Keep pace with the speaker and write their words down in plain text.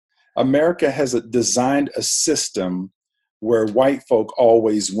America has designed a system where white folk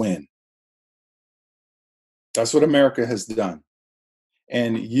always win. That's what America has done.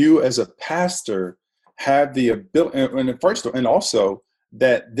 And you as a pastor have the ability, and also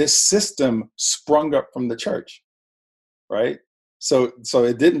that this system sprung up from the church, right? So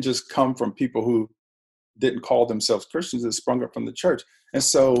it didn't just come from people who didn't call themselves Christians. It sprung up from the church. And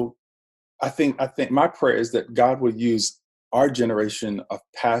so I think my prayer is that God will use our generation of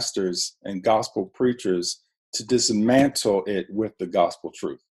pastors and gospel preachers to dismantle it with the gospel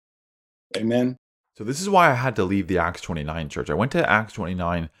truth. Amen. So this is why I had to leave the Acts 29 church. I went to Acts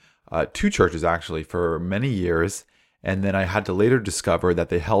 29, two churches actually, for many years. And then I had to later discover that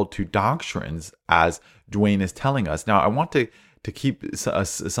they held to doctrines as Dwayne is telling us. Now, I want to keep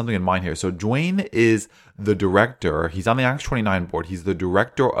something in mind here. So Dwayne is the director. He's on the Acts 29 board. He's the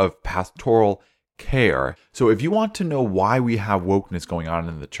director of pastoral care. So if you want to know why we have wokeness going on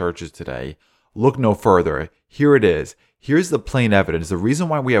in the churches today, look no further. Here it is. Here's the plain evidence. The reason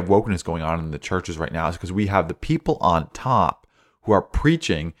why we have wokeness going on in the churches right now is because we have the people on top who are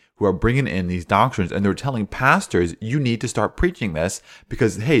preaching, who are bringing in these doctrines, and they're telling pastors, you need to start preaching this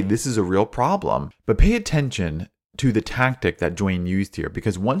because, hey, this is a real problem. But pay attention to the tactic that Dwayne used here,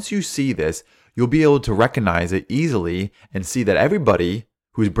 because once you see this, you'll be able to recognize it easily and see that everybody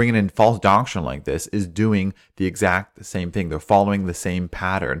who's bringing in false doctrine like this is doing the exact same thing. They're following the same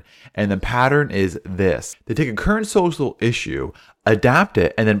pattern. And the pattern is this. They take a current social issue, adapt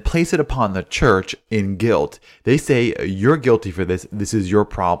it, and then place it upon the church in guilt. They say, you're guilty for this. This is your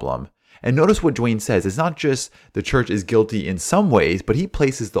problem. And notice what Dwayne says. It's not just the church is guilty in some ways, but he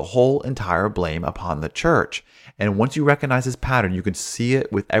places the whole entire blame upon the church. And once you recognize this pattern, you can see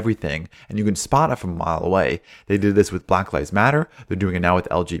it with everything, and you can spot it from a mile away. They did this with Black Lives Matter. They're doing it now with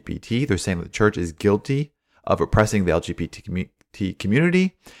LGBT. They're saying that the church is guilty of oppressing the LGBT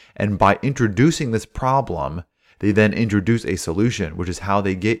community. And by introducing this problem, they then introduce a solution, which is how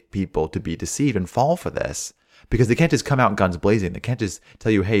they get people to be deceived and fall for this. Because they can't just come out guns blazing. They can't just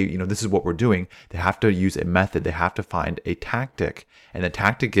tell you, hey, this is what we're doing. They have to use a method. They have to find a tactic. And the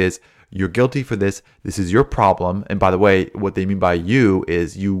tactic is, you're guilty for this. This is your problem. And by the way, what they mean by you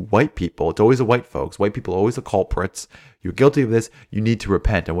is you white people. It's always the white folks. White people are always the culprits. You're guilty of this. You need to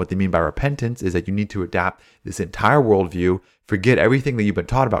repent. And what they mean by repentance is that you need to adapt this entire worldview. Forget everything that you've been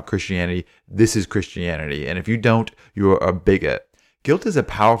taught about Christianity. This is Christianity. And if you don't, you're a bigot. Guilt is a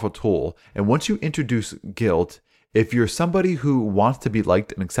powerful tool. And once you introduce guilt, if you're somebody who wants to be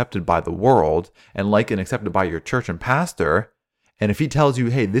liked and accepted by the world and liked and accepted by your church and pastor, and if he tells you,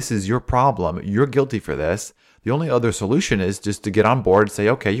 hey, this is your problem, you're guilty for this, the only other solution is just to get on board and say,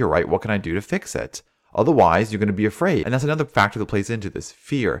 okay, you're right. What can I do to fix it? Otherwise, you're going to be afraid. And that's another factor that plays into this,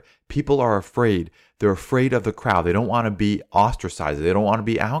 fear. People are afraid. They're afraid of the crowd. They don't want to be ostracized. They don't want to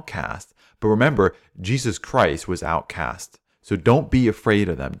be outcast. But remember, Jesus Christ was outcast. So don't be afraid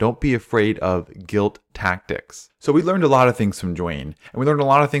of them. Don't be afraid of guilt tactics. So we learned a lot of things from Dwayne. And we learned a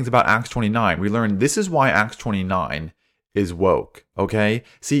lot of things about Acts 29. We learned this is why Acts 29 is woke, okay?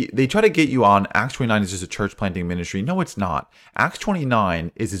 See, they try to get you on Acts 29 is just a church planting ministry. No, it's not. Acts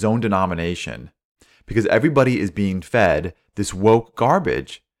 29 is his own denomination because everybody is being fed this woke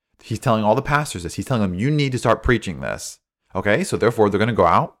garbage. He's telling all the pastors this. He's telling them, you need to start preaching this, okay? So therefore, they're going to go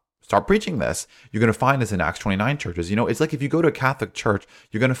out, start preaching this. You're going to find this in Acts 29 churches. It's like if you go to a Catholic church,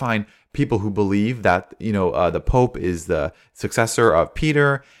 you're going to find people who believe that, the Pope is the successor of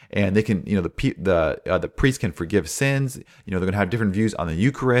Peter, and they can, the priest can forgive sins. They're going to have different views on the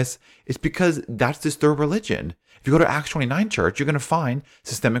Eucharist. It's because that's just their religion. If you go to Acts 29 church, you're going to find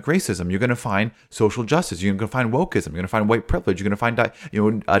systemic racism. You're going to find social justice. You're going to find wokeism. You're going to find white privilege. You're going to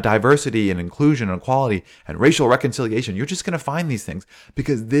find, diversity and inclusion and equality and racial reconciliation. You're just going to find these things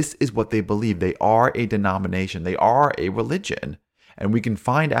because this is what they believe. They are a denomination. They are a religion. And we can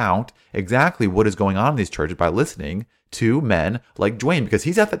find out exactly what is going on in these churches by listening to men like Dwayne, because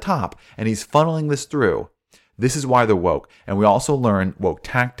he's at the top and he's funneling this through. This is why they're woke. And we also learn woke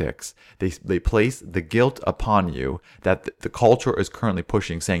tactics. They place the guilt upon you that the culture is currently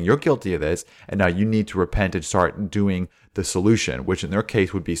pushing, saying you're guilty of this, and now you need to repent and start doing the solution, which in their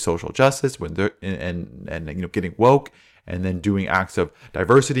case would be social justice, when they're and getting woke, and then doing acts of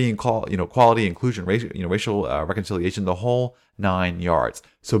diversity and equality, inclusion, racial reconciliation, the whole 9 yards.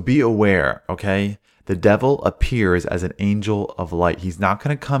 So be aware, okay? The devil appears as an angel of light. He's not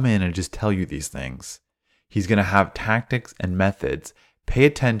going to come in and just tell you these things. He's going to have tactics and methods. Pay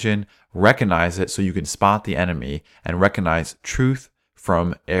attention, recognize it so you can spot the enemy and recognize truth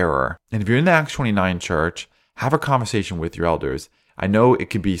from error. And if you're in the Acts 29 church, have a conversation with your elders. I know it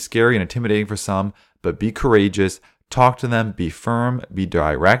can be scary and intimidating for some, but be courageous. Talk to them, be firm, be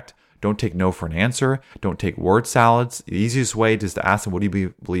direct. Don't take no for an answer. Don't take word salads. The easiest way is to ask them, what do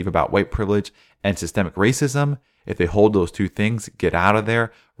you believe about white privilege and systemic racism? If they hold those two things, get out of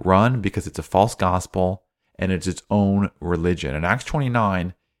there, run, because it's a false gospel and it's its own religion. And Acts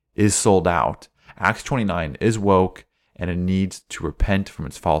 29 is sold out. Acts 29 is woke, and it needs to repent from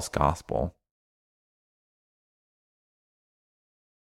its false gospel.